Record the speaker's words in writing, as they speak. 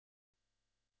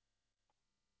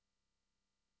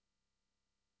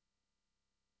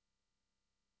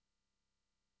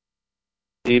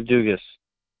Steve Dugas.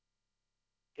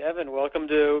 Kevin, welcome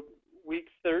to week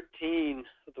 13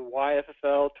 of the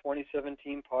YFFL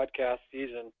 2017 podcast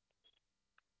season.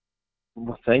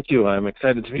 Well, thank you. I'm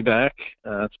excited to be back.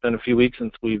 It's been a few weeks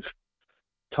since we've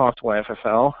talked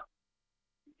YFFL.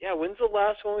 Yeah, when's the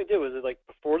last one we did? Was it like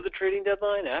before the trading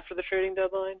deadline, after the trading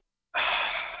deadline?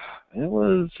 It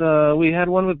was, we had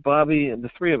one with Bobby, the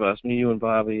three of us, me, you, and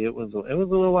Bobby. It was a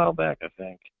little while back, I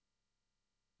think.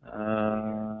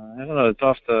 I don't know. It's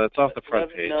off the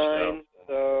front page. 9,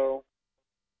 so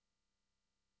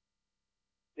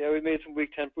yeah, we made some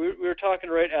week 10. We were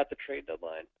talking right at the trade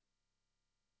deadline.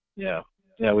 Yeah,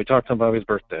 we talked on Bobby's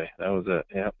birthday. That was it.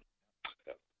 Yeah.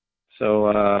 Yep.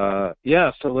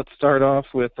 So let's start off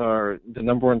with the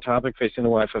number one topic facing the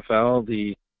YFFL,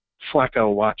 the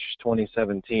Flacco Watch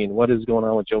 2017. What is going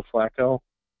on with Joe Flacco?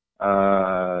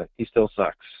 He still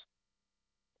sucks.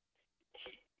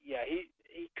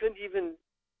 He couldn't even.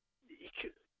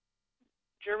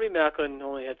 Jeremy Maclin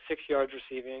only had 6 yards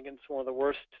receiving against one of the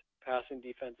worst passing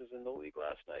defenses in the league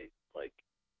last night. Like,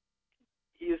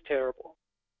 he is terrible.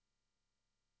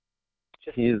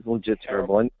 He is legit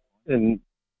terrible. And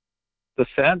the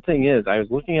sad thing is, I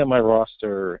was looking at my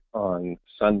roster on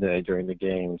Sunday during the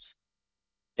games,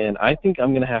 and I think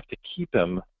I'm going to have to keep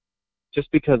him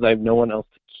just because I have no one else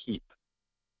to keep.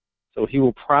 So he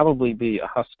will probably be a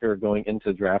Husker going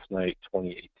into draft night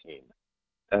 2018.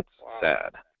 That's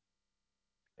sad.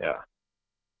 Yeah.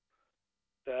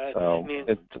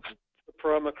 It's the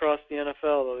problem across the NFL,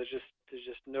 though. There's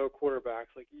just no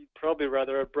quarterbacks. Like, you'd probably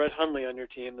rather have Brett Hundley on your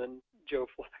team than Joe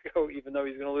Flacco, even though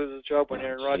he's going to lose his job when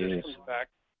Aaron Rodgers comes back.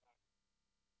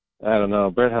 I don't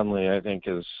know. Brett Hundley, I think,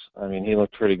 he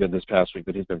looked pretty good this past week,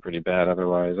 but he's been pretty bad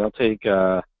otherwise. I'll take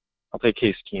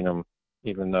Case Keenum,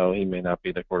 even though he may not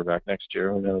be the quarterback next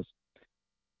year. Who knows?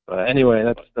 But anyway,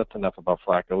 that's enough about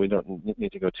Flacco. We don't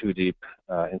need to go too deep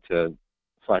into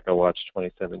Flacco Watch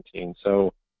 2017.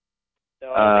 So the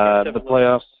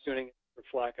playoffs. Tuning for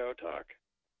Flacco talk.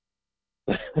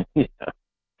 Yeah.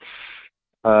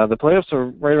 The playoffs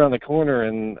are right around the corner,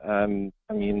 and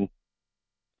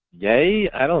yay!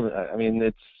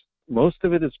 It's most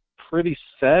of it is pretty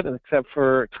set, except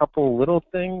for a couple little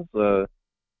things.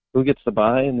 Who gets the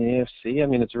bye in the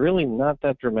AFC? It's really not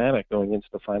that dramatic going into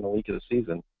the final week of the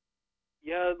season.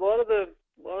 Yeah, a lot of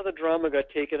the drama got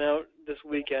taken out this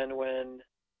weekend when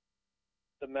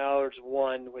the Mallards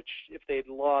won, which if they'd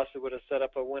lost, it would have set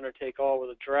up a winner-take-all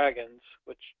with the Dragons,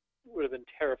 which would have been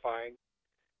terrifying.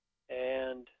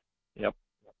 And yep.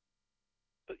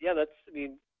 But yeah,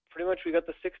 pretty much we got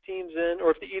the 6 teams in. Or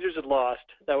if the Eaters had lost,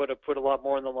 that would have put a lot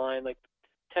more on the line. Like,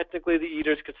 technically, the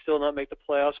Eaters could still not make the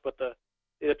playoffs, but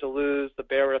they'd have to lose, the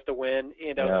Bear would have to win,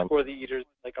 and outscore the Eaters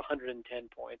like 110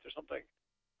 points or something.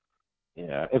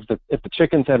 Yeah, if the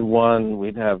Chickens had won,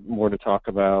 we'd have more to talk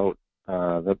about.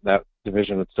 That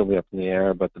division would still be up in the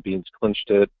air, but the Beans clinched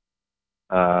it.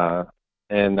 And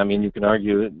you can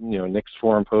argue, Nick's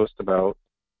forum post about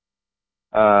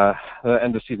the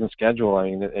end of season schedule.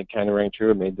 It kind of rang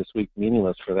true. It made this week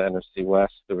meaningless for the NFC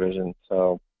West division.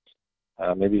 So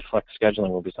maybe flex scheduling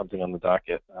will be something on the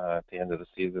docket at the end of the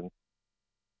season.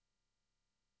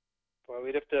 Boy,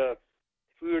 we'd have to,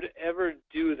 if we would ever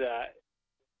do that,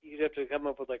 you'd have to come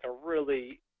up with like a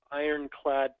really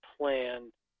ironclad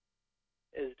plan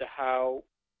as to how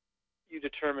you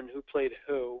determine who played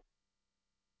who.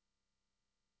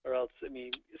 Or else,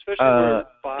 especially where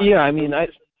buys. Yeah,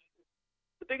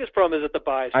 the biggest problem is that the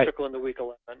buys trickle into week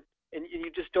 11, and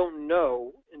you just don't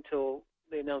know until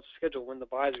they announce the schedule when the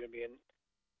buys are going to be in.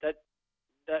 That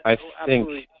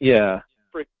absolutely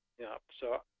freaks me up.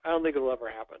 So I don't think it'll ever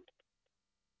happen.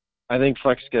 I think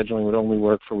flex scheduling would only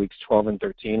work for weeks 12 and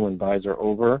 13 when buys are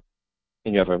over,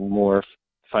 and you have a more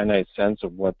finite sense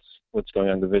of what's going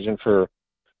on in the division. For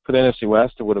the NFC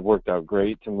West, it would have worked out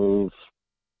great to move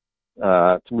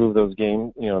those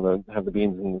games. Have the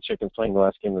Beans and the Chickens playing the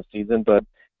last game of the season. But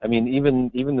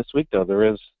even this week though, there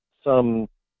is some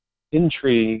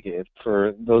intrigue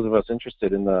for those of us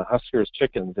interested in the Huskers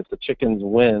Chickens. If the Chickens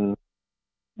win,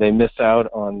 they miss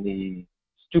out on the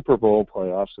Super Bowl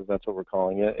playoffs, if that's what we're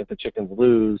calling it. If the Chickens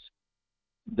lose,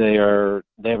 they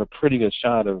have a pretty good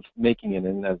shot of making it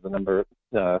in as the number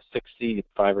 6 seed,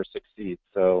 5 or 6 seed.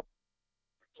 So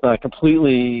it's not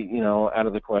completely, out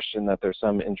of the question that there's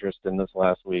some interest in this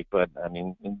last week. But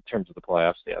in terms of the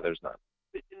playoffs, yeah, there's not.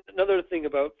 Another thing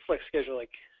about flex schedule, like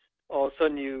all of a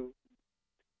sudden you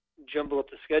jumble up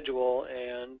the schedule,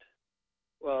 and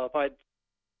if I'd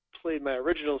played my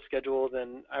original schedule,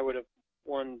 then I would have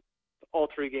won all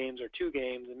 3 games or 2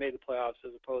 games and made the playoffs,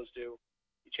 as opposed to you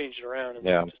changed it around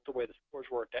and just the way the scores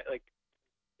worked.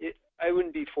 I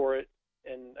wouldn't be for it.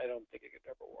 and I don't think it could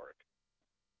ever work.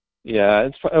 Yeah,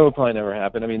 it would probably never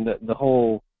happen. I mean, the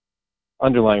whole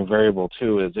underlying variable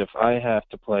too is if I have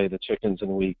to play the Chickens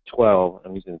in week 12,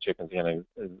 I'm using the Chickens again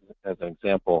as an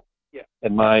example, Yeah.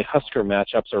 and my Husker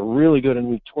matchups are really good in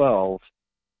week 12,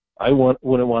 I wouldn't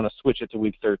want to switch it to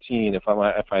week 13 if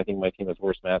I think my team has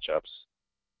worse matchups.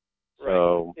 Right.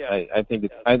 So yeah. I think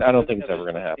it's, I don't think it's ever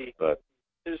going to happen. But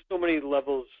there's so many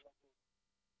levels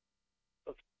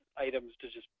of items to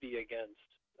just be against.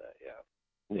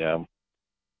 Yeah.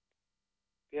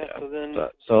 Yeah. So then.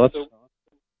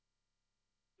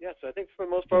 So I think for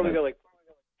the most part we got like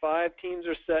 5 teams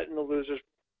are set in the losers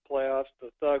playoffs: the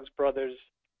Thugs, Brothers,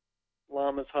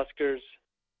 Llamas, Huskers,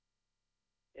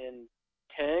 and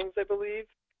Tangs, I believe.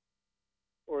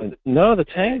 Or no, the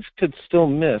Tangs could still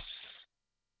miss.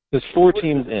 There's 4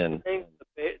 teams in.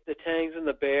 The Tangs and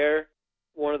the Bear,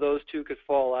 one of those two could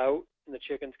fall out, and the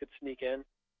Chickens could sneak in.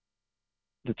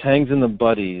 The Tangs and the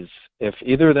Buddies, if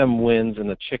either of them wins and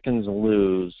the Chickens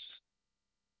lose,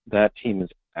 that team is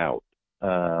out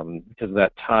because of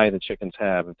that tie the Chickens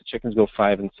have. If the Chickens go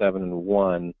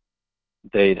 5-7-1,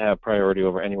 they'd have priority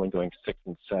over anyone going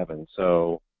 6-7.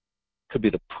 So it could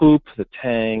be the Poop, the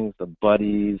Tangs, the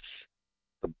Buddies,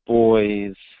 the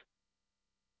Boys.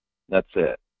 That's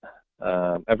it.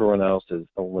 Everyone else is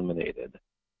eliminated.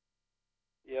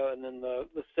 Yeah, and then the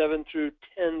 7 through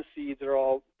 10 seeds are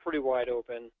all pretty wide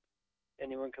open.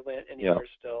 Anyone could land anywhere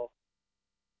still.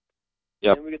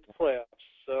 Yep. And we get the playoffs.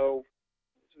 So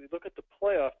as we look at the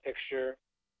playoff picture,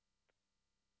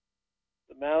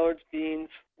 the Mallards, Beans,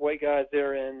 White Guys,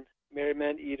 they're in. Merry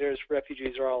Men, Eaters,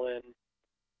 Refugees are all in.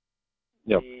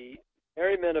 Yep. The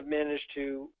Merry Men have managed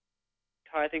to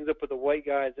tie things up with the White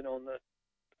Guys and own the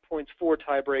points 4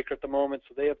 tiebreaker at the moment,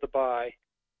 so they have the bye.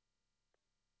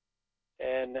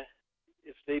 And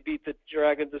if they beat the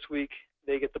Dragons this week,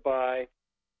 they get the bye,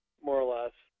 more or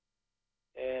less.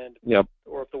 And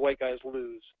or if the White Guys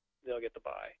lose, they'll get the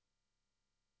bye.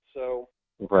 So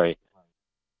right.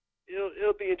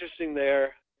 It'll be interesting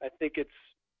there. I think it's,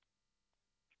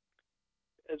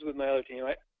 as with my other team,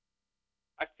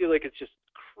 I feel like it's just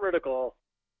critical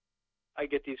I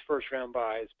get these first round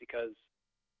buys because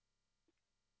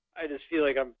I just feel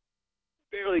like I'm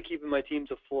barely keeping my teams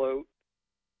afloat.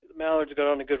 The Mallards got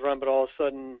on a good run, but all of a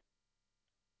sudden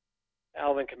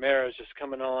Alvin Kamara is just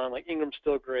coming on. Like Ingram's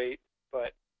still great,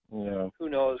 but who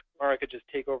knows? Kamara could just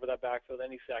take over that backfield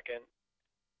any second.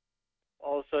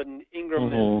 All of a sudden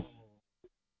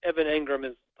Evan Engram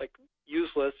is like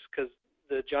useless because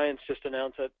the Giants just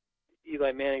announced that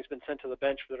Eli Manning's been sent to the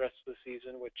bench for the rest of the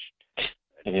season, which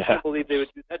I can't believe they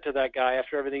would do that to that guy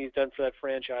after everything he's done for that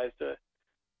franchise to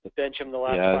bench him the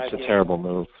last 5 games. Yeah, it's a terrible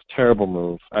move. Terrible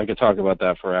move. I could talk about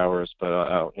that for hours, but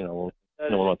we'll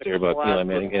not hear about Eli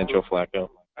Manning and Joe Flacco.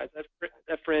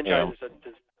 That franchise is a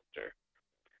disaster.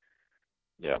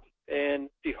 Yeah. And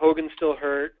the Hogan's still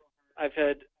hurt. I've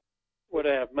had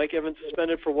Mike Evans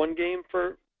suspended for 1 game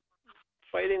for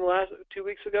fighting 2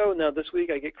 weeks ago. Now this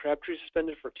week I get Crabtree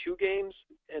suspended for 2 games,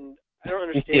 and I don't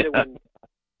understand it when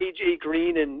AJ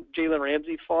Green and Jalen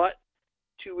Ramsey fought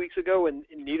 2 weeks ago, and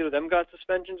neither of them got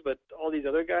suspensions, but all these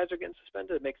other guys are getting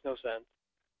suspended. It makes no sense.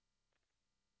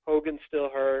 Hogan's still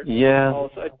hurt. Yeah.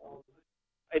 Also,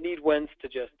 I need Wentz to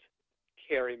just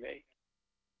carry me,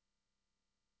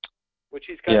 which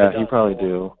he's kind of done. Yeah, he probably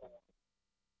do.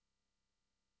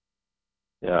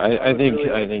 Yeah, I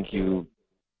think you.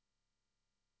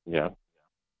 Yeah.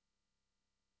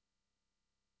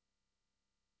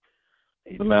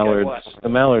 The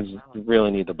Mallards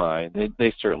really need to buy.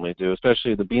 They certainly do.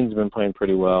 Especially the Beans have been playing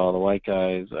pretty well. The White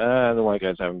Guys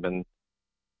haven't been.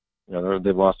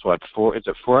 They've lost 4? Is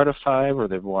it 4 out of 5, or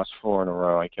they've lost 4 in a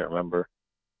row? I can't remember.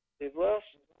 They've lost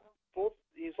both.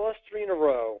 He's lost 3 in a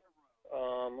row.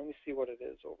 Let me see what it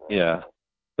is overall. Yeah,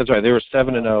 that's right. They were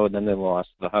 7-0, and then they lost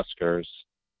the Huskers,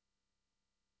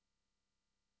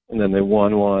 and then they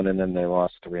won 1, and then they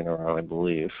lost 3 in a row, I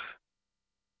believe.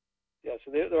 Yeah,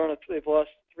 so they've lost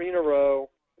 3 in a row,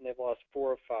 and they've lost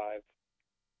 4 of 5.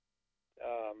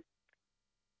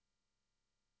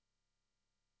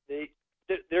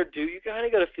 They're due. You kind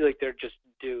of got to feel like they're just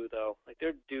due, though. Like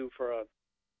they're due for a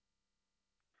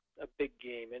big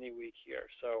game any week here.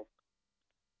 So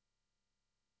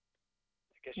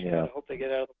I guess you gotta hope they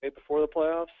get out of the way before the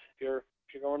playoffs. If you're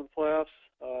going to the playoffs,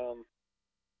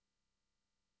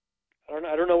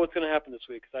 I don't know what's going to happen this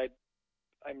week because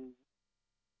I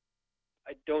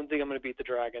don't think I'm going to beat the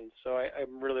Dragons. So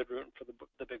I'm really rooting for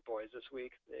the big boys this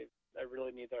week. I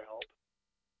really need their help.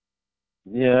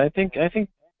 Yeah, I think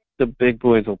the big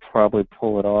boys will probably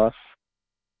pull it off.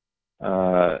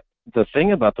 The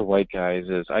thing about the White Guys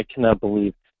is I cannot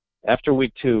believe after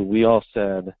week 2, we all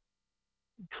said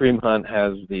Kareem Hunt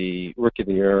has the Rookie of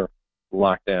the Year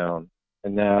locked down,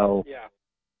 and now, Yeah.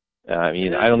 I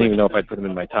mean, I don't even know if I'd put him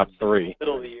in my top 3.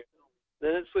 Middle of the year.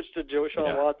 Then it switched to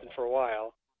Deshaun Watson for a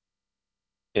while.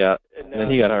 Yeah, and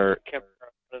then he got hurt. Kept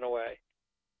running away.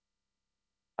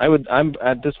 I'm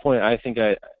at this point. I think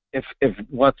if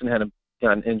Watson hadn't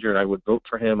gotten injured, I would vote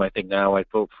for him. I think now I'd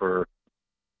vote for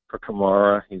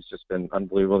Kamara. He's just been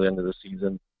unbelievable at the end of the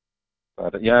season.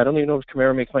 But yeah, I don't even know if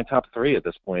Kamara makes my top 3 at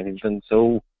this point. He's been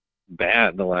so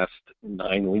bad the last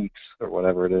 9 weeks or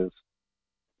whatever it is.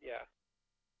 Yeah.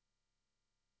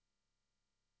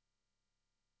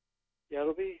 Yeah,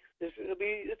 it's gonna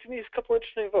be a couple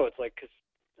interesting votes, like, because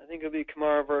I think it'll be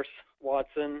Kamara versus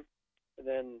Watson, and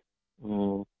then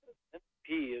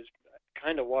MVP is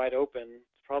kind of wide open. It's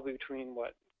probably between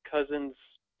Cousins,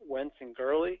 Wentz, and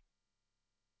Gurley.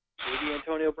 Maybe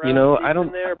Antonio Brown. I don't.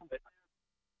 In there, but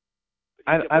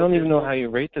I don't even know how you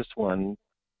rate this one.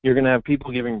 You're going to have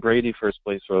people giving Brady first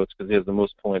place votes because he has the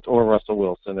most points, or Russell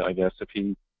Wilson, I guess, if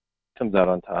he comes out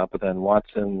on top. But then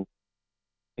Watson,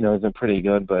 has been pretty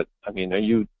good. But I mean, do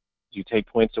you take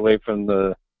points away from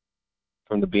the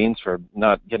Beans for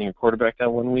not getting a quarterback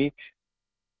that 1 week?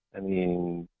 I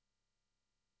mean,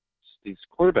 these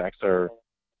quarterbacks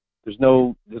there's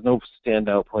no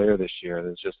standout player this year.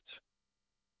 There's just,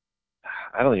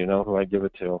 I don't even know who I'd give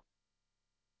it to.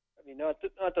 I mean, not to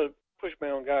push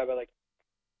my own guy, but like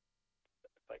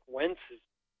Wentz is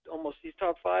he's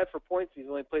top 5 for points. He's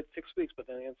only played 6 weeks, but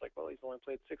then it's like, well, he's only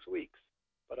played 6 weeks,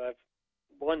 but I've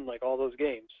won all those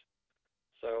games.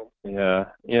 So yeah,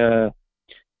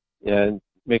 it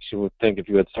makes you think if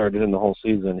you had started in the whole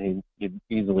season, he'd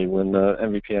easily win the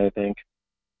MVP, I think.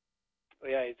 Oh,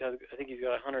 yeah, I think he's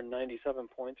got 197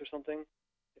 points or something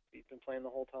if he's been playing the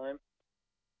whole time.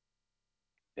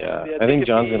 Yeah, I think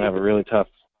John's gonna have a really tough.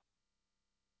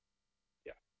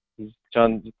 Yeah,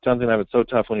 John's gonna have it so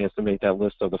tough when he has to make that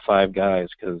list of the 5 guys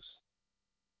because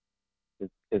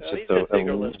it's just a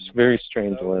very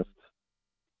strange list.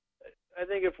 I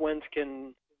think if Wentz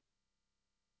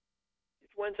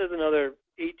has another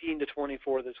 18 to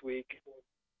 24 this week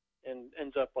and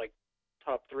ends up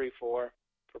top 3-4 for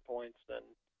points, then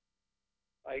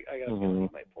I got a feeling he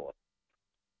might pull it.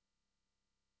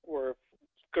 Or if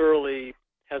Gurley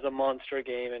has a monster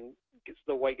game and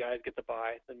the white guys get the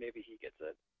bye, then maybe he gets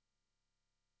it.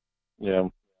 Yeah.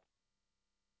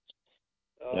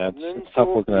 It's tough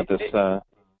looking at this.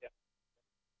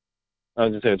 I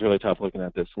was going to say it's really tough looking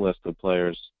at this list of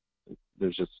players.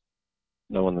 There's just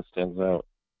no one that stands out.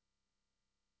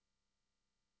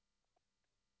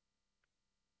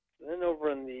 Then over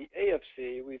in the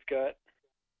AFC, we've got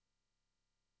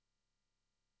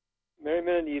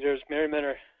Merriman and Eaters. Merriman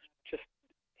are just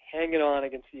hanging on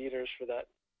against the Eaters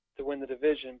to win the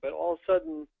division, but all of a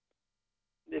sudden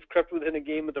they've crept within a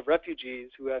game of the Refugees,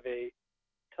 who have a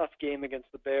tough game against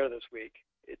the Bear this week.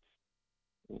 It's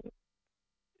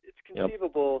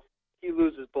conceivable he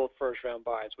loses both first-round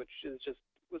byes, which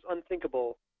was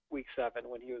unthinkable week 7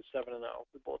 when he was 7-0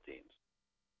 with both teams.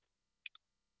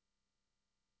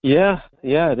 Yeah,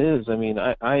 it is. I mean,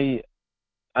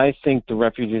 I think the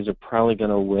Refugees are probably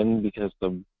going to win because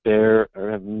the Bears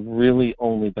have really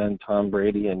only been Tom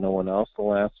Brady and no one else the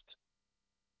last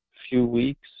few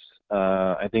weeks.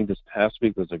 I think this past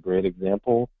week was a great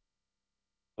example.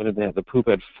 What did they have? The Poop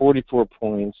had 44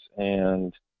 points,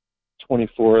 and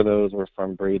 24 of those were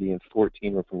from Brady, and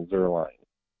 14 were from Zerline.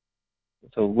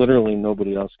 So literally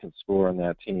nobody else can score on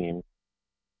that team.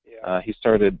 Yeah. He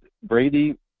started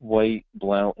Brady, White,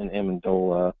 Blount, and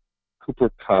Amendola,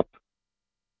 Cooper Kupp,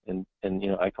 and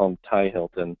I call him Ty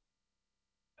Hilton.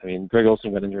 I mean, Greg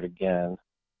Olsen got injured again.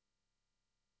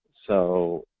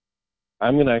 So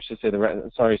I'm going to actually say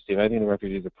sorry, Steve, I think the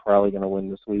Refugees are probably going to win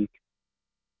this week.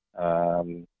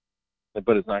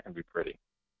 But it's not going to be pretty.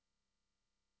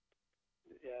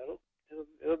 Yeah,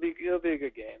 it'll be a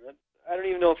good game. I don't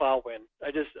even know if I'll win.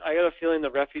 I got a feeling the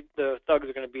Thugs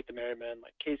are going to beat the Merrymen.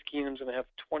 Like Case Keenum's going to have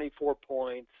 24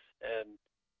 points, and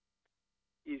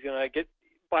he's going to get.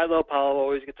 Bilal Powell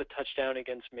always gets a touchdown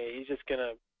against me.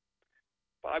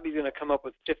 Bobby's going to come up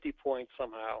with 50 points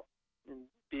somehow and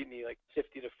beat me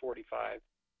 50 to 45.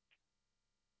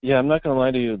 Yeah, I'm not going to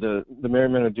lie to you. The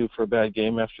Merrymen are due for a bad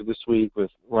game after this week, with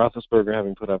Roethlisberger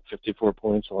having put up 54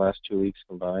 points the last 2 weeks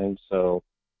combined. So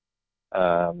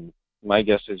my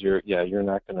guess is you're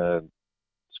not going to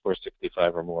score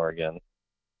 65 or more again.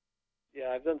 Yeah,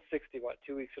 I've done 60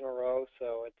 2 weeks in a row,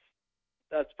 so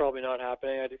that's probably not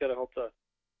happening. I just got to hope the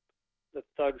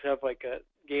Thugs have a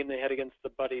game they had against the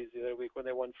Buddies the other week when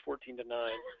they won 14-9.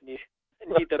 And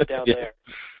need them down there.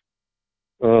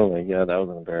 Oh my God, that was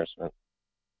an embarrassment.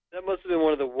 That must have been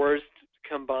one of the worst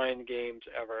combined games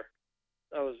ever.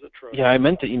 That was atrocious. Yeah, I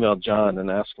meant to email John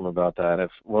and ask him about that.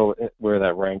 Where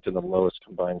that ranked in the lowest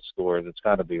combined scores, it's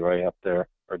got to be right up there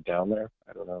or down there.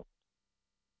 I don't know.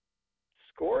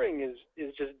 Scoring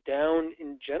is just down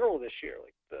in general this year.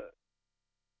 Like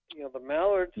the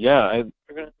Mallards. Yeah,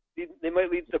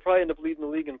 they'll probably end up leading the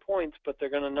league in points, but they're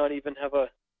gonna not even have a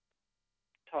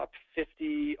top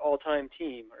 50 all-time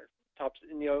team or tops.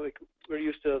 Like we're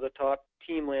used to the top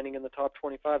team landing in the top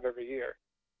 25 every year.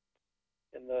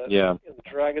 And the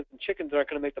Dragons and Chickens aren't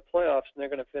going to make the playoffs, and they're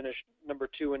going to finish number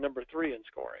 2 and number 3 in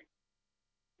scoring.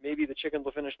 Maybe the Chickens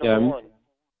will finish number 1.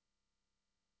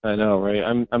 I know, right?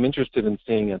 I'm interested in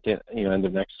seeing at the end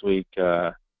of next week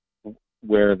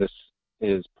where this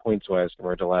is points wise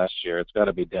compared to last year. It's got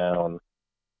to be down.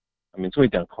 I mean, it's going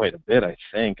to be down quite a bit, I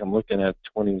think. I'm looking at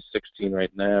 2016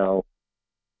 right now,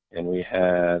 and we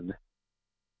had.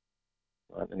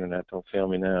 Internet, don't fail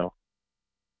me now.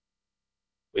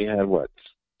 We had what?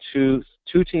 Two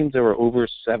teams that were over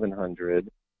 700,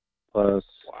 plus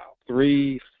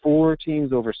four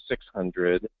teams over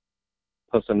 600,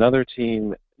 plus another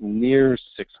team near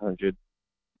 600.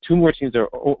 Two more teams that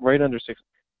are right under 600.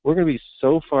 We're going to be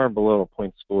so far below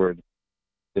points scored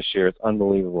this year. It's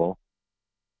unbelievable.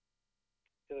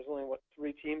 There's only,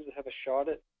 3 teams that have a shot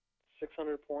at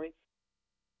 600 points?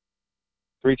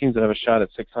 3 teams that have a shot at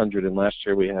 600, and last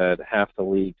year we had half the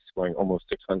league scoring almost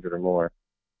 600 or more.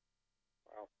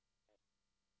 Wow.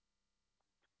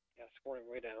 Yeah, scoring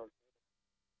way down.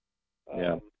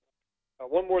 Yeah.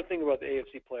 One more thing about the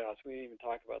AFC playoffs. We didn't even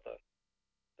talk about the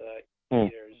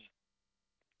Eaters.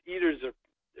 Eaters are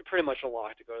pretty much a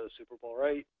lock to go to the Super Bowl,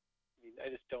 right? I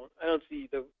mean, I don't see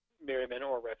the Merrymen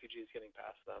or Refugees getting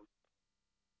past them.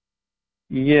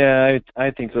 Yeah, I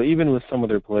think so. Even with some of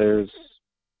their players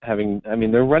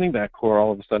their running back core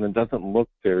all of a sudden doesn't look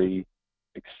very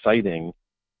exciting.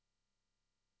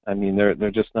 I mean,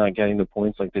 they're just not getting the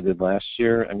points like they did last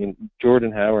year. I mean,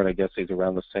 Jordan Howard, I guess he's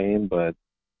around the same, but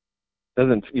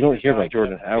you don't hear about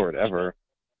Jordan Howard ever.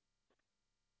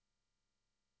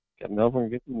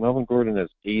 Melvin Gordon has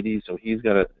 80, so he's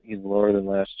lower than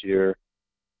last year.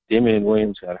 Damian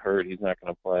Williams got hurt; he's not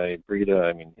going to play. Breida,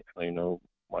 I don't even know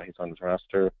why he's on his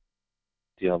roster.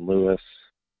 Dion Lewis.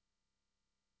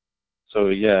 So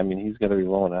yeah, I mean he's going to be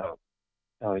rolling out.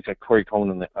 Oh, he's got Corey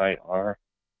Coleman in the IR.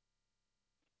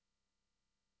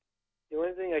 The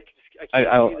only thing I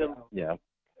can't see them. Yeah.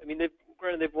 I mean, they've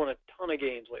won a ton of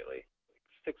games lately,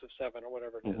 like 6 of 7 or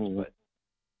whatever it is. But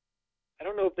I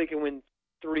don't know if they can win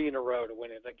 3 in a row to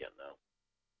win it again, though.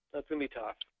 That's gonna be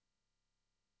tough.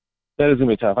 That is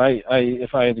gonna be tough.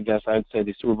 If I had to guess, I'd say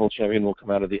the Super Bowl champion will come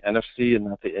out of the NFC and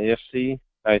not the AFC.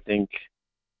 I think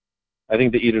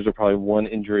the Eaters are probably one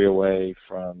injury away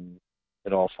from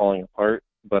it all falling apart,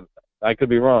 but I could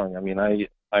be wrong. I mean, I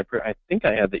think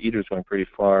I had the Eaters going pretty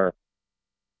far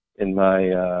in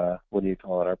my our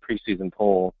preseason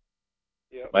poll.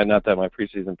 Yeah. Not that my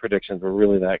preseason predictions were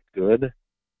really that good.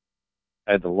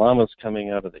 I had the Llamas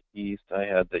coming out of the East. I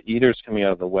had the Eaters coming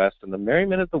out of the West, and the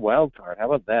Merrymen as the wild card. How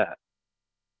about that?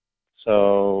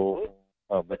 So,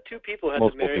 but 2 people had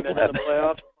the Merrymen in the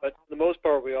playoffs, but for the most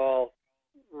part, we all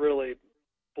really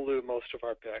blew most of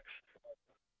our picks.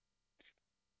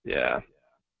 Yeah.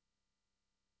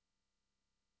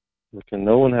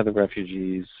 No one had the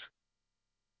Refugees.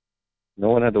 No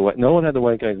one had the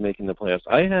white guys making the playoffs.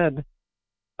 I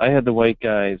had the white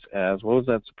guys as, what was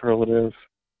that superlative?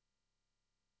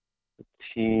 The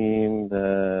team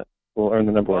that will earn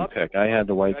the number 1 pick. I had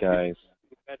the white guys.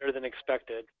 Better than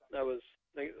expected. That was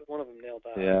one of them nailed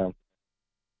that. Yeah.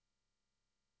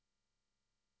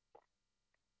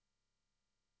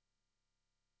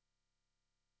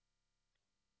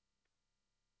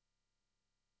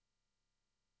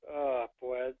 Oh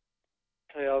boy, I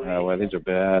tell you. Well, these are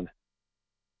bad.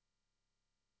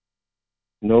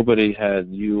 Nobody had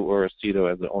you or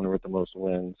Aceto as the owner with the most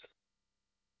wins.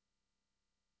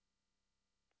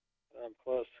 I'm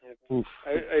close. Oof.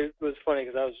 It was funny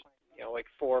because I was, like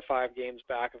 4 or 5 games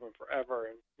back of him forever,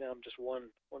 and now I'm just one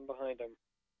behind him.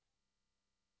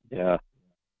 Yeah.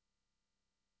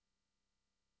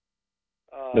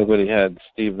 Nobody had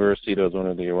Steve Veracito as owner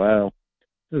of the year. Wow.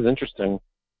 This is interesting.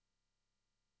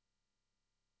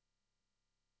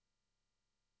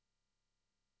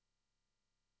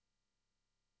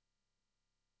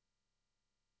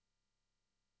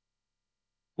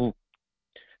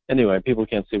 Anyway, people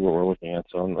can't see what we're looking at,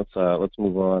 so let's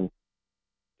move on.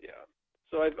 Yeah.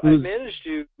 So I've managed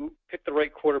to pick the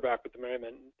right quarterback with the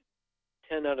Merrymen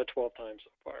 10 out of 12 times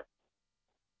so far.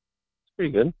 It's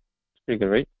pretty good. It's pretty good,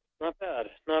 right? Not bad.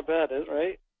 Not bad,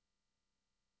 right?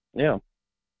 Yeah.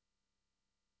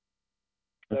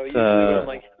 So It's, usually when I'm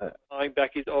like calling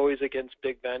Becky's always against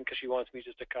Big Ben because she wants me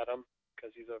just to cut him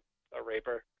because he's a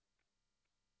raper.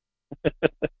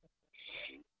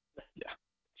 yeah.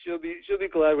 She'll be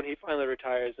glad when he finally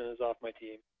retires and is off my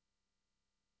team.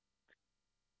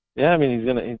 Yeah, I mean,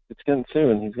 it's getting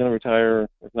soon. He's gonna retire,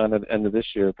 if not at the end of this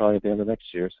year, probably at the end of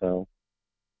next year. So,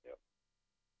 Yep.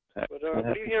 that's But gonna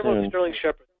what do you happen hear about soon. Sterling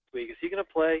Shepard this week? Is he going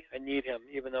to play? I need him,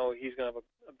 even though he's going to have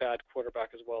a bad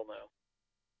quarterback as well now.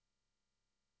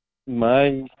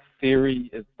 My theory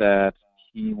is that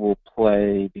he will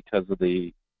play because of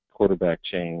the quarterback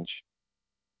change.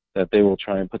 That they will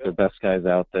try and put their best guys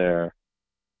out there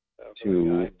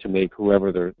to make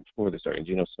whoever they're starting,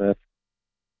 Geno Smith.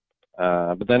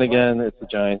 But then again, it's the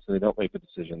Giants, and they don't make a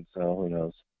decision, so who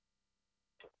knows?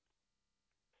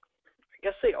 I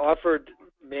guess they offered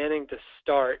Manning to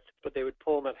start, but they would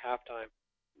pull him at halftime.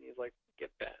 And he's like,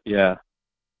 get bent. Yeah,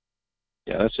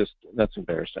 that's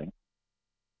embarrassing.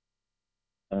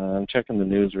 I'm checking the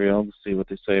newsreel to see what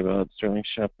they say about Sterling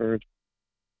Shepard.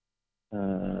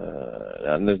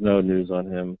 And there's no news on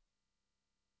him.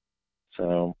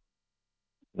 So,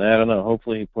 I don't know.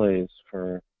 Hopefully he plays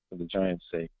for the Giants'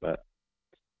 sake. But,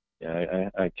 yeah,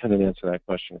 I couldn't answer that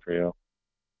question for you.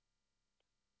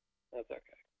 That's okay.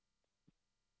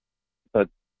 But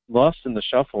lost in the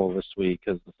shuffle this week,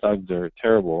 because the Thugs are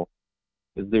terrible,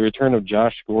 is the return of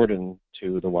Josh Gordon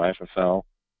to the YFL.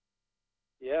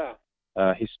 Yeah.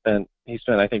 He spent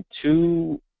I think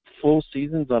 2 full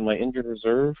seasons on my injured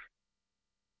reserve,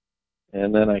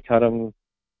 and then I cut him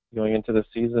going into the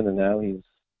season, and now he's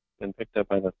been picked up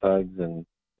by the Thugs, and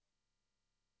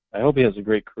I hope he has a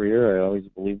great career. I always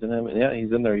believed in him, and yeah,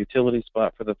 he's in their utility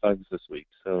spot for the Thugs this week.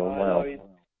 So wow. He's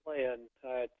playing.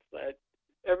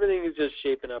 Everything is just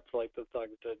shaping up for like the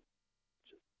Thugs to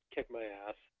just kick my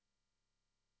ass.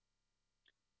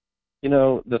 You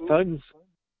know, the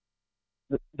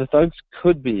Thugs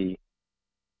could be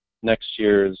next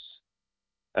year's,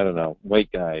 I don't know,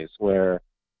 white guys, where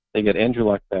they get Andrew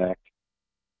Luck back.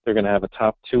 They're going to have a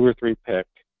top 2 or 3 pick.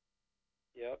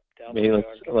 Yep. Maybe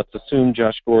let's assume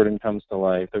Josh Gordon comes to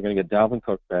life. They're going to get Dalvin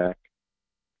Cook back.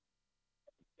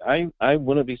 I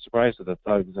wouldn't be surprised if the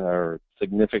Thugs are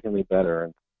significantly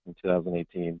better in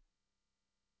 2018.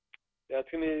 Yeah, that's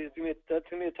gonna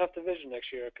be a tough division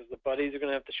next year because the Buddies are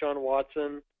gonna have Deshaun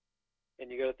Watson, and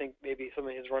you got to think maybe some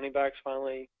of his running backs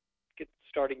finally get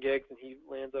starting gigs, and he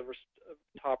lands a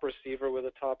top receiver with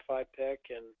a top 5 pick,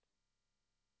 and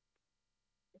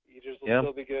Eaters will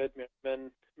still be good.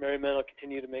 Merry Men will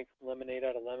continue to make lemonade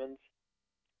out of lemons.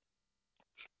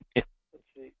 Yeah. Let's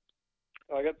see.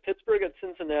 I got Pittsburgh at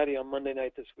Cincinnati on Monday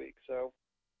night this week, so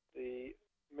the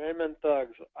Merrymen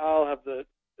Thugs.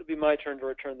 It'll be my turn to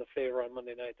return the favor on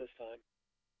Monday night this time.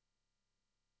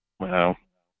 Wow.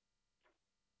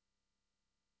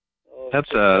 That's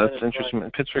interesting.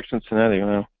 Pittsburgh, Cincinnati.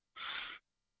 Wow.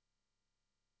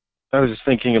 I was just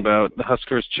thinking about the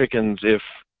Huskers Chickens. If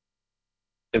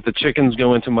the Chickens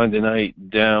go into Monday night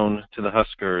down to the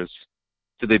Huskers,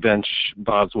 do they bench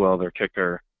Boswell, their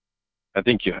kicker?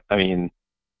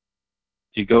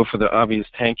 Do you go for the obvious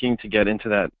tanking to get into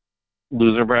that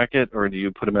loser bracket, or do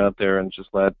you put him out there and just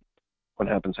let what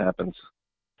happens happens?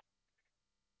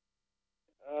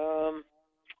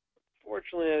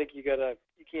 Fortunately, I think you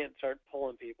can't start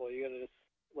pulling people. You gotta just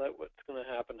let what's gonna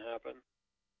happen happen.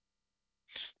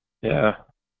 Yeah.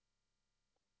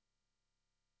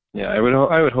 Yeah, I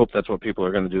would hope that's what people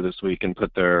are going to do this week and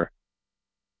put their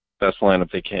best lineup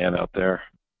they can out there.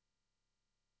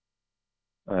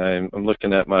 I'm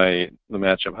looking at the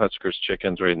matchup Huskers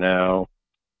Chickens right now.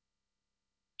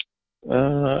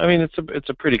 It's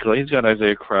a pretty close. He's got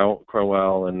Isaiah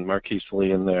Crowell and Marquise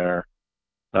Lee in there,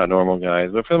 not normal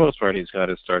guys, but for the most part, he's got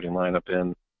his starting lineup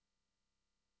in.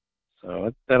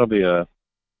 So that'll be a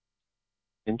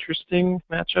interesting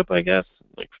matchup, I guess,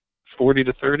 like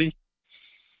 40-30,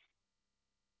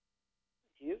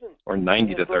 or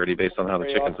 90-30, based on how the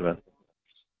Chickens have been.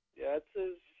 Yeah,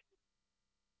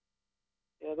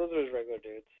 those are his regular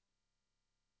dudes.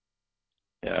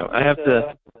 Yeah,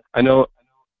 I know.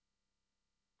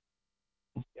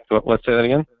 Yeah. Let's say that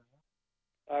again.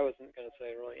 I wasn't going to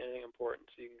say really anything important,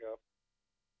 so you can go.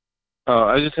 Oh,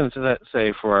 I was just going to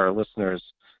say for our listeners,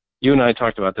 you and I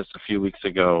talked about this a few weeks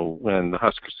ago when the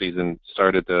Husker season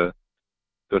started to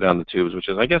go down the tubes, which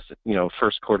is, I guess,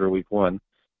 first quarter, week 1,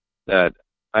 that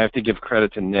I have to give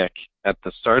credit to Nick. At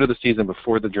the start of the season,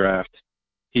 before the draft,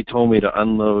 he told me to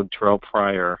unload Terrell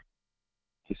Pryor.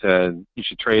 He said, you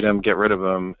should trade him, get rid of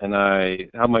him. And I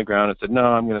held my ground and said, no,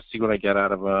 I'm going to see what I get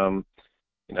out of him.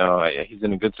 He's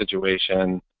in a good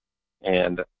situation.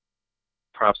 And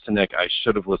props to Nick. I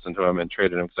should have listened to him and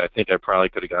traded him because I think I probably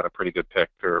could have got a pretty good pick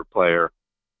or player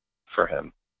for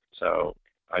him. So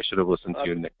I should have listened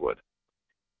to Nick Wood.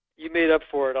 You made up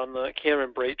for it on the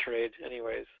Cameron Brate trade,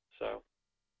 anyways. So.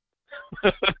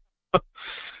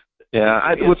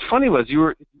 Yeah. What's funny was you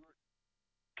were.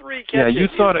 3 catches. Yeah, you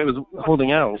thought I was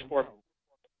holding out.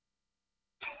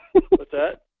 What's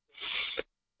that?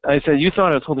 I said you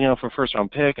thought I was holding out for a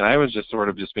first-round pick, and I was just sort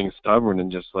of just being stubborn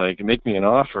and just like, make me an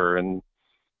offer. And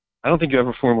I don't think you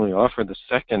ever formally offered the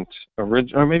second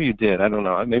original, or maybe you did. I don't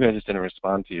know. Maybe I just didn't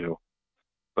respond to you.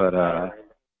 But I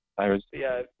was.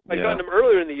 Yeah, if I'd gotten him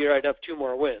earlier in the year, I'd have 2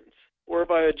 more wins. Or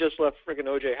if I had just left freaking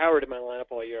O.J. Howard in my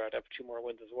lineup all year, I'd have 2 more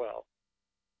wins as well.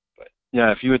 But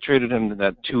yeah, if you had traded him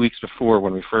that 2 weeks before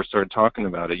when we first started talking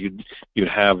about it, you'd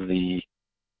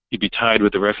be tied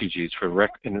with the refugees for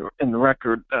in the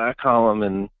record column,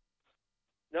 and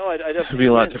no, I'd have it'd be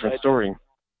a lot different story.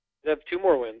 I'd have 2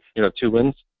 more wins. You have 2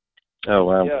 wins? Oh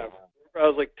wow. Yeah, I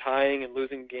was like tying and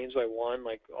losing games by 1,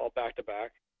 like all back to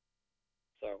back.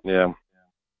 So. Yeah.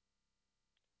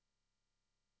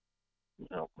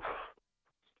 No.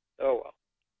 Oh well.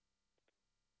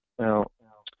 Well.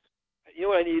 You know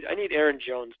what I need? I need Aaron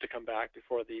Jones to come back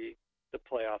before the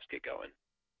playoffs get going.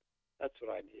 That's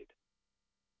what I need.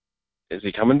 Is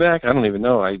he coming back? I don't even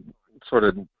know. I sort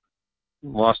of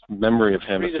lost memory of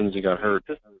him as soon as he got hurt.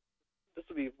 This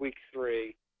will be week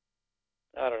 3.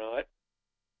 I don't know.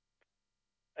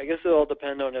 I guess it'll all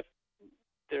depend on if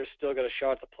they're still got a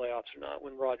shot at the playoffs or not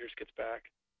when Rodgers gets back.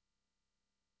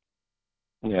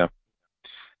 Yeah.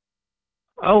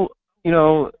 Oh, you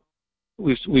know,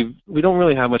 we don't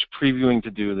really have much previewing to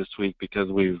do this week because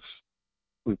we've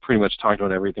pretty much talked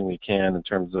about everything we can in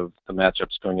terms of the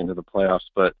matchups going into the playoffs.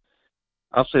 But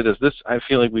I'll say this: I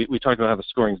feel like we talked about how the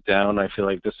scoring's down. I feel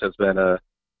like this has been a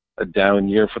down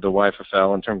year for the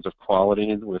YFL in terms of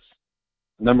quality, with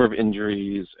the number of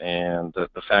injuries and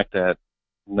the fact that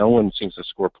no one seems to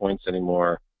score points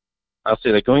anymore. I'll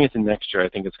say that going into next year, I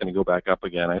think it's going to go back up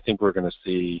again. I think we're going to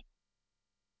see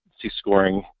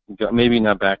scoring, maybe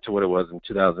not back to what it was in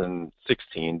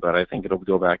 2016, but I think it'll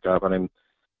go back up. And I'm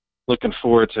looking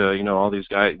forward to, all these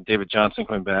guys, David Johnson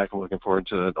coming back. I'm looking forward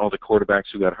to all the quarterbacks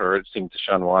who got hurt, seeing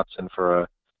Deshaun Watson for a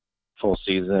full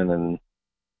season. And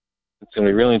it's going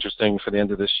to be really interesting for the end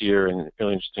of this year and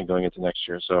really interesting going into next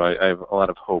year. So I have a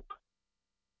lot of hope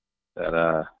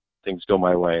that things go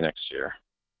my way next year.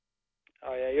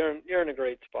 Oh, yeah, you're in a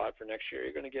great spot for next year.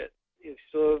 You're going to you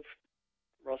still have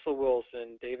Russell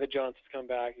Wilson, David Johnson's come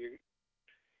back.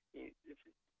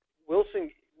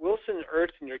 Wilson,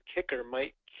 Ertz, and your kicker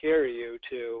might carry you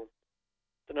to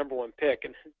the number 1 pick,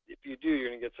 and if you do, you're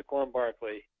going to get Saquon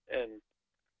Barkley, and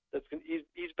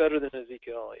he's better than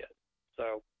Ezekiel Elliott.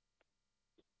 So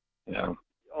yeah,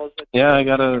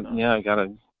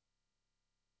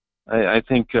 I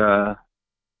think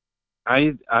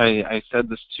I said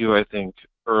this to you, I think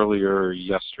earlier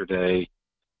yesterday.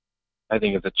 I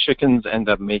think if the Chickens end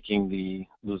up making the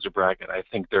loser bracket, I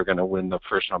think they're going to win the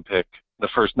first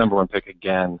number 1 pick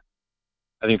again.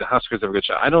 I think the Huskers have a good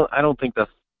shot. I don't think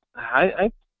that's. I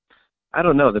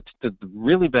don't know. The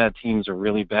really bad teams are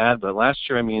really bad, but last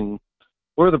year, I mean,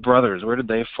 where were the brothers? Where did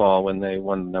they fall when they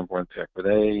won the number 1 pick? Were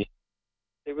they?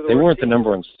 They weren't the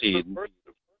number 1 seed.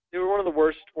 They were one of the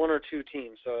worst 1 or 2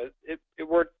 teams. So it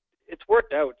worked. It's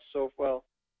worked out so well.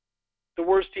 The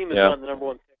worst team is on the number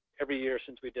 1 pick every year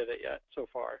since we did it yet so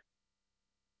far.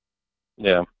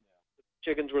 Yeah.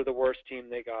 Chickens were the worst team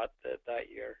they got that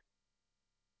year.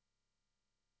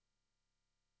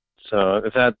 So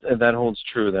if that holds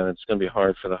true, then it's going to be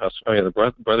hard for the Huskers. Oh yeah,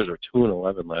 the brothers were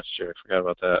 2-11 last year. I forgot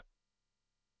about that.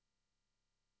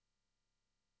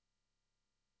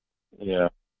 Yeah.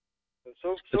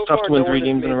 So it's tough to win 3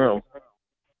 games in a row.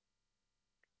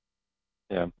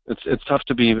 Yeah, it's tough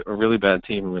to be a really bad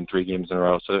team and win 3 games in a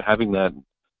row. So having that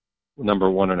number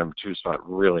 1 or number 2 spot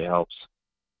really helps.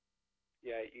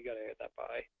 Yeah, you got to get that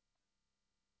bye.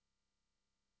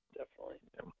 Definitely.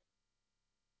 Yeah.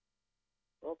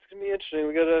 Well, it's going to be interesting.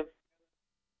 It's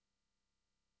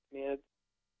going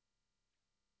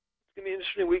to be an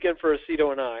interesting weekend for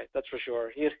Aceto and I, that's for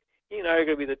sure. He and I are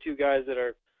going to be the 2 guys that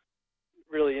are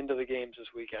really into the games this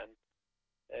weekend.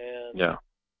 And yeah.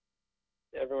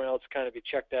 Everyone else kind of be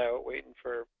checked out, waiting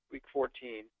for week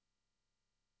 14.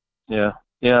 Yeah.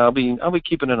 I'll be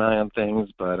keeping an eye on things,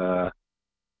 but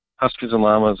Huskies and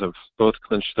Llamas have both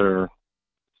clinched their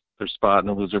spot in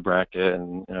the loser bracket,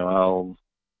 and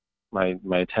my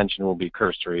attention will be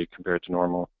cursory compared to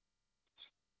normal.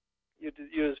 You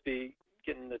just be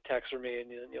getting the text from me, and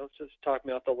you'll just talk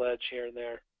me off the ledge here and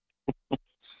there.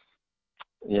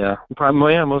 Yeah,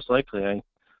 probably. Yeah, most likely.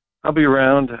 I'll be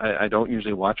around. I don't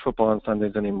usually watch football on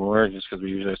Sundays anymore, just because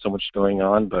we usually have so much going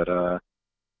on. But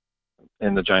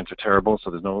and the Giants are terrible,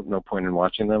 so there's no point in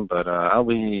watching them. But I'll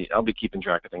be keeping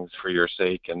track of things for your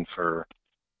sake and for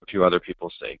a few other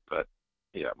people's sake. But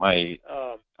yeah,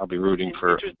 I'll be rooting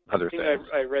for other thing things.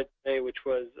 I read today, which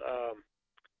was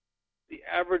the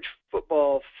average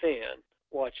football fan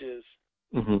watches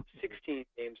 16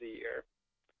 games a year,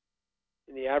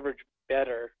 and the average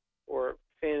bettor or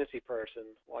fantasy person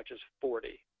watches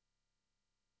 40.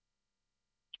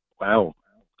 Wow,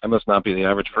 I must not be the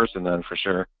average person then, for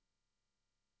sure.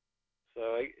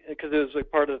 So, because it was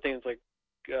like part of the things, like,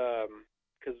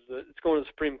 because it's going to the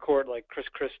Supreme Court, like Chris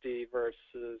Christie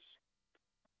versus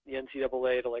the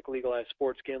NCAA to like legalize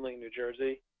sports gambling in New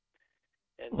Jersey,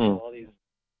 and you know,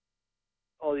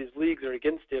 all these leagues are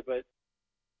against it, but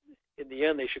in the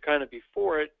end, they should kind of be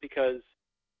for it because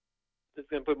it's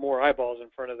going to put more eyeballs in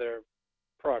front of their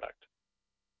product.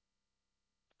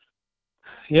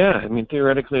 Yeah, I mean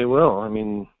theoretically it will. I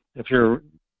mean, if you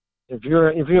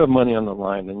have money on the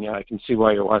line, then yeah, I can see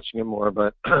why you're watching it more.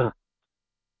 But I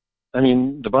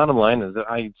mean, the bottom line is that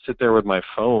I sit there with my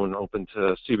phone open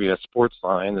to CBS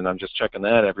Sportsline, and I'm just checking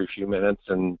that every few minutes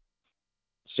and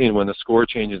seeing when the score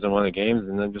changes in one of the games,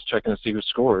 and then just checking to see who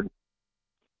scored.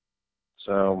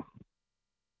 So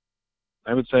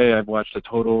I would say I've watched a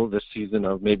total this season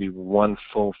of maybe one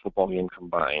full football game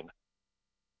combined.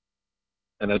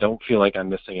 And I don't feel like I'm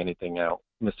missing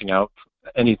out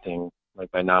anything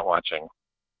like by not watching.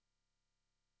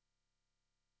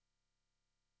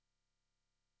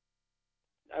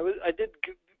 I did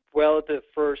well at the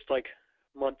first like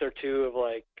month or two of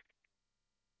like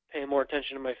paying more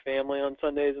attention to my family on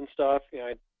Sundays and stuff. You know,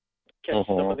 I'd catch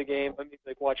some of the game, I mean,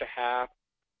 like watch a half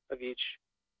of each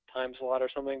time slot or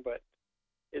something. But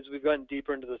as we've gotten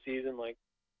deeper into the season, like,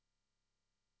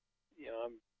 you know,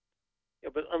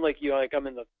 but unlike you, like I'm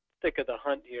in the thick of the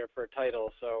hunt here for a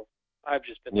title, so I've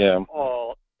just been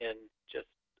all in, just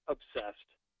obsessed.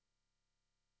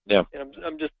 Yeah. And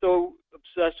I'm just so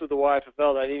obsessed with the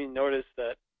YFL that I didn't even notice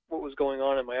that what was going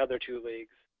on in my other two leagues.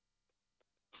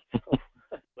 So,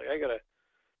 like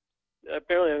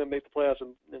apparently I'm gonna make the playoffs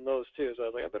in those too. So I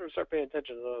was like, I better start paying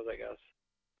attention to those, I guess.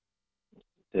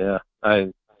 Yeah,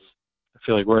 I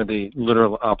feel like we're at the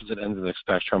literal opposite ends of the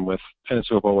spectrum with fantasy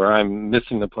football, where I'm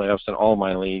missing the playoffs in all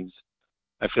my leagues.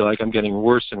 I feel like I'm getting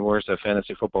worse and worse at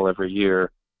fantasy football every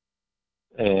year,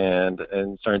 and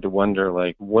starting to wonder,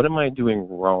 like, what am I doing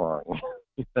wrong?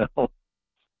 You know?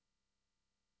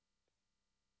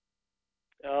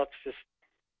 Oh, it's just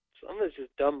some of it's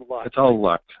just dumb luck. It's all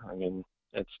luck. I mean,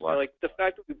 it's luck. You know, like the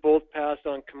fact that we both passed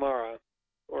on Kamara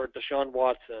or Deshaun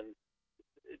Watson,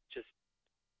 it just,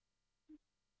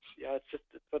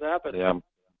 it's what happens. Yeah.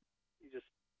 You just,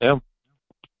 yeah.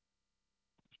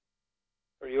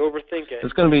 Or you overthink it.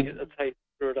 It's going to be. That's how you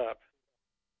screw it up.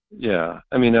 Yeah,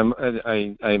 I mean,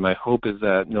 my hope is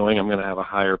that knowing I'm going to have a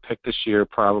higher pick this year,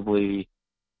 probably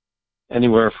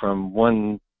anywhere from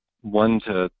one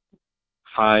to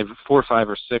 5, 4, 5,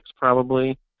 or 6,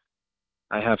 probably.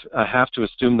 I have to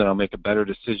assume that I'll make a better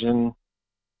decision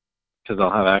because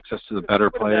I'll have access to the better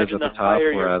players at the top.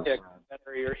 Higher whereas, your pick, the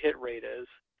better your hit rate is.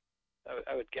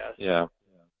 I would guess. Yeah.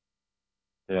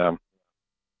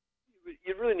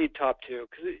 You really need top two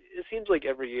because it seems like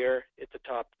every year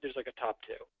there's like a top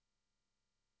two.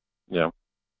 Yeah.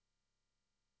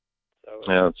 So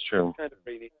yeah, that's true. Kind of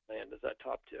where you need to land is that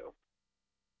top two.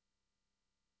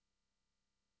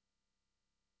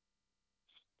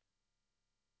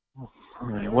 All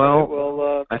right.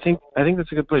 Well, I think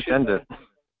that's a good place to end it.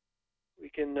 We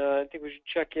can. I think we should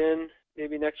check in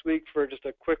maybe next week for just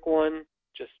a quick one,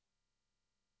 just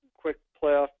quick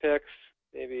playoff picks.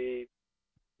 Maybe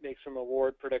make some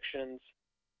award predictions.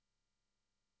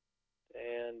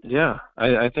 And yeah,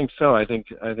 I think so. I think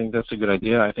that's a good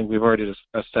idea. I think we've already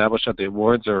established that the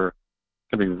awards are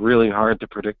going to be really hard to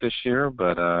predict this year,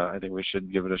 but I think we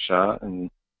should give it a shot, and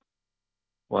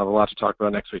we'll have a lot to talk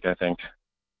about next week, I think.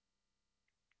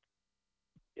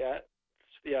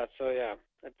 So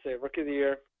I'd say Rookie of the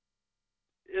Year.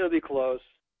 It'll be close.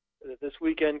 This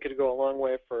weekend could go a long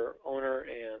way for owner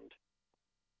and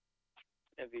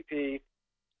MVP.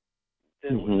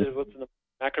 Then what's in the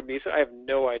Macrobisa? I have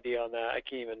no idea on that. I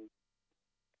can't even.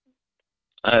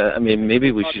 I mean,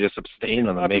 maybe we should just abstain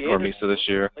on the Make or Misa this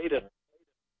year.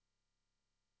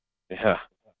 Yeah.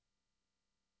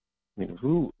 I mean,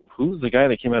 who's the guy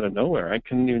that came out of nowhere? I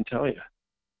couldn't even tell you.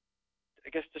 I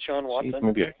guess Deshaun Watson. Jeez,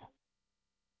 maybe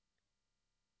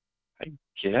I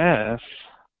guess.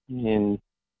 I mean,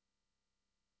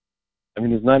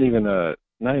 he's not even a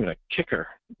kicker.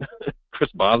 Chris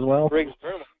Boswell. Greg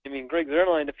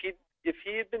Zuerlein. If if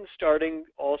he had been starting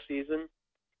all season,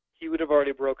 he would have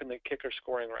already broken the kicker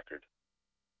scoring record.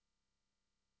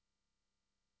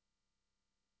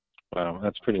 Wow,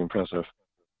 that's pretty impressive.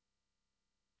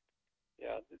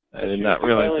 Yeah, I did not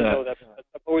realize that.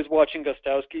 I'm always watching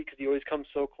Gostowski because he always comes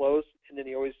so close, and then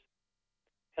he always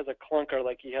has a clunker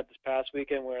like he had this past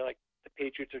weekend where like the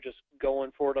Patriots are just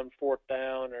going for it on fourth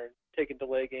down or taking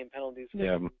delay game penalties.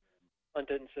 Yeah.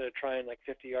 Instead of trying like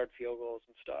 50-yard field goals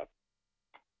and stuff.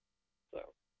 So.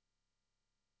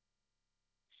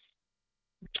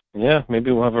 Yeah, maybe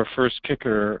we'll have our first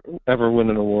kicker ever win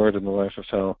an award in the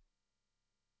YFL.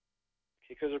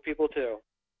 Kickers are people too.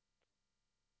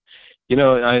 You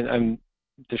know, I'm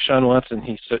Deshaun Watson.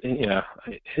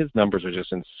 His numbers are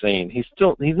just insane. He's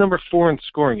number 4 in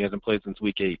scoring. He hasn't played since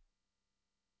week 8.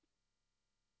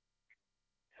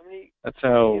 How many?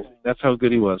 That's how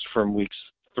good he was from weeks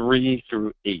 3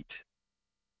 through 8.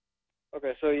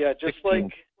 Okay, so yeah, just 16.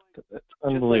 like that's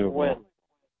unbelievable. Just like when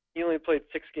he only played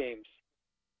 6 games.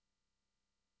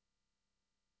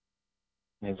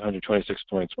 He has 126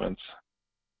 points, Wentz.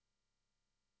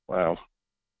 Wow.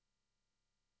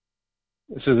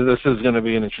 This is going to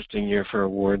be an interesting year for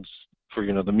awards, for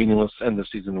the meaningless end of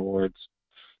season awards.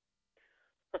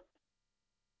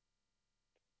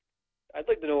 I'd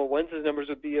like to know what Wentz's numbers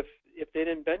would be if they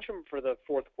didn't bench him for the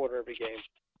fourth quarter every game.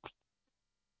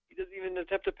 He doesn't even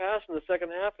attempt to pass in the second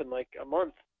half in like a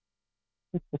month.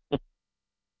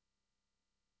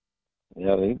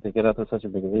 Yeah, they get out to such a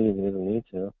big lead, they don't need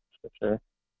to, for sure.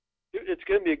 It's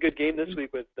going to be a good game this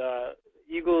week with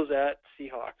Eagles at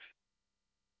Seahawks.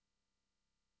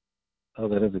 Oh,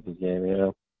 that is a good game,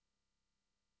 yeah.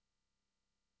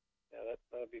 Yeah,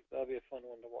 that'll be a fun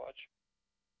one to watch.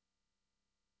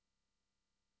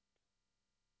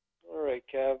 All right,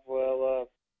 Kev. Well,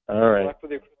 all right. Good luck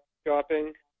with your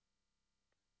shopping.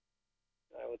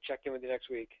 I will check in with you next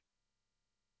week.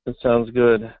 That sounds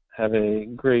good. Have a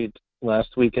great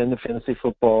last weekend of fantasy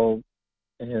football,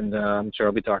 and I'm sure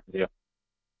I'll be talking to you.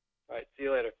 All right. See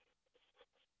you later.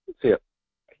 See ya.